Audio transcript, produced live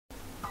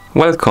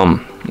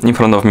Welcome! In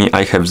front of me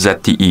I have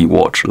ZTE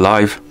Watch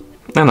Live,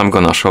 and I'm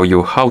gonna show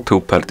you how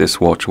to pair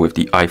this watch with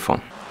the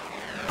iPhone.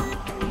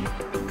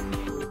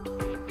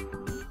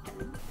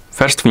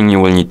 First thing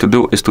you will need to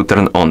do is to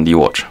turn on the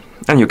watch,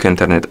 and you can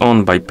turn it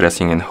on by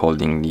pressing and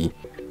holding the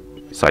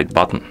side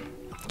button.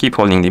 Keep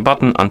holding the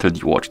button until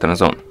the watch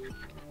turns on.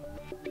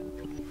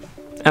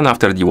 And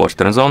after the watch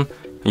turns on,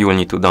 you will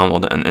need to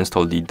download and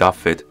install the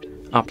DAFit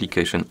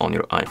application on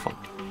your iPhone.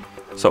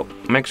 So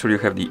make sure you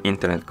have the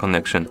internet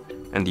connection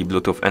and the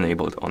Bluetooth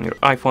enabled on your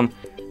iPhone.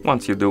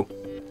 Once you do,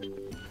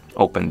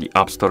 open the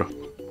App Store.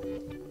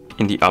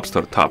 In the App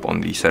Store, tap on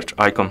the search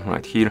icon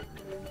right here,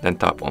 then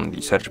tap on the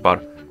search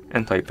bar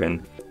and type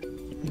in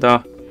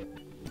DAFit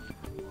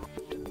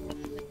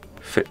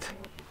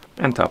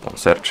and tap on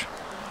search.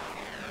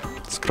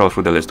 Scroll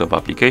through the list of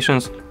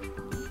applications,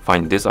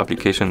 find this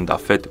application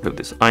DAFit with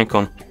this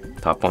icon,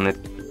 tap on it,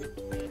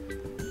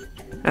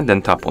 and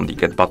then tap on the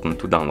get button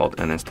to download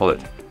and install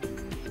it.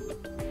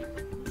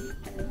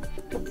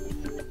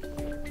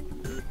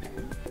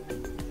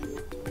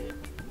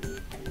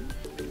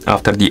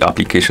 After the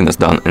application is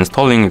done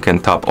installing, you can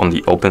tap on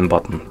the open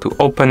button to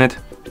open it.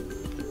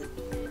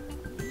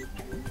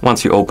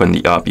 Once you open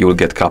the app, you will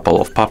get a couple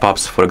of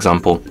pop-ups. For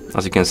example,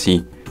 as you can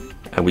see,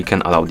 we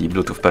can allow the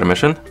Bluetooth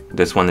permission.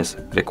 This one is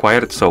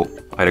required, so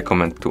I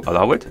recommend to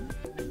allow it.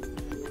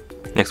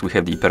 Next, we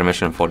have the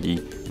permission for the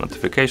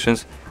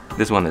notifications.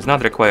 This one is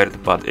not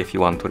required, but if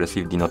you want to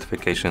receive the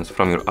notifications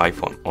from your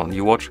iPhone on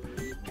the watch,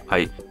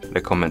 I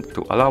recommend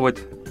to allow it.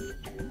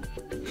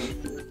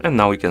 And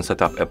now we can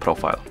set up a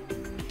profile.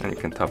 And you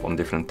can tap on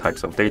different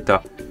types of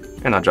data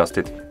and adjust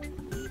it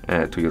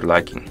to your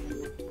liking.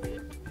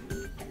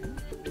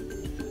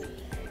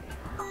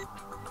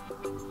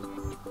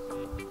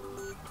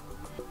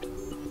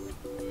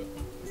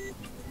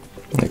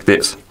 Like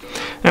this.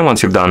 And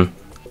once you're done,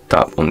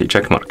 tap on the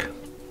check mark.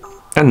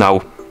 And now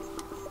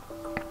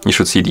you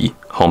should see the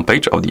home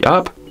page of the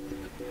app.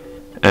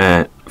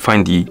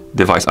 Find the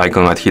device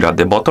icon right here at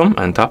the bottom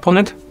and tap on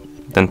it.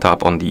 Then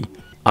tap on the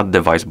Add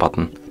Device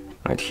button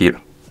right here.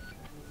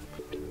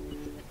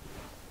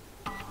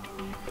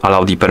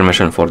 Allow the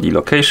permission for the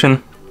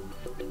location,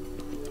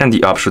 and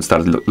the app should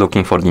start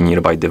looking for the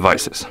nearby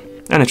devices.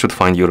 And it should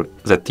find your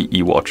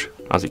ZTE watch,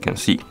 as you can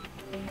see.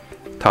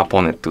 Tap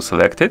on it to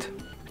select it.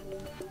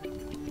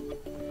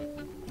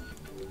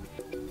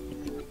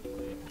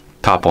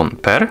 Tap on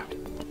pair.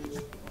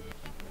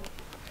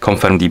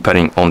 Confirm the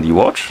pairing on the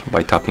watch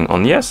by tapping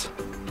on yes.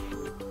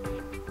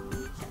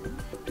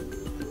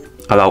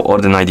 Allow or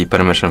deny the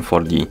permission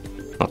for the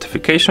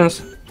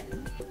notifications.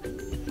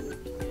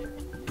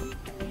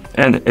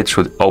 And it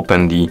should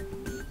open the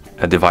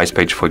device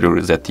page for your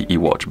ZTE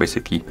watch.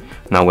 Basically,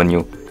 now when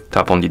you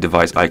tap on the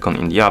device icon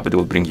in the app, it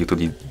will bring you to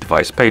the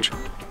device page,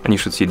 and you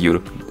should see your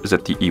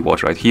ZTE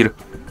watch right here,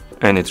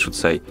 and it should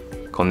say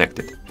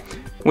connected,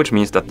 which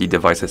means that the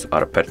devices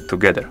are paired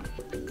together.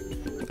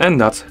 And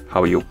that's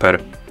how you pair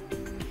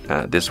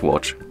this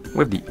watch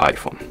with the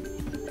iPhone.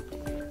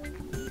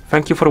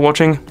 Thank you for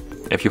watching.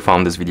 If you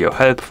found this video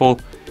helpful,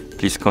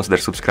 please consider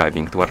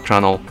subscribing to our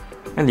channel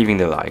and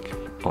leaving a like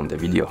on the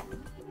video.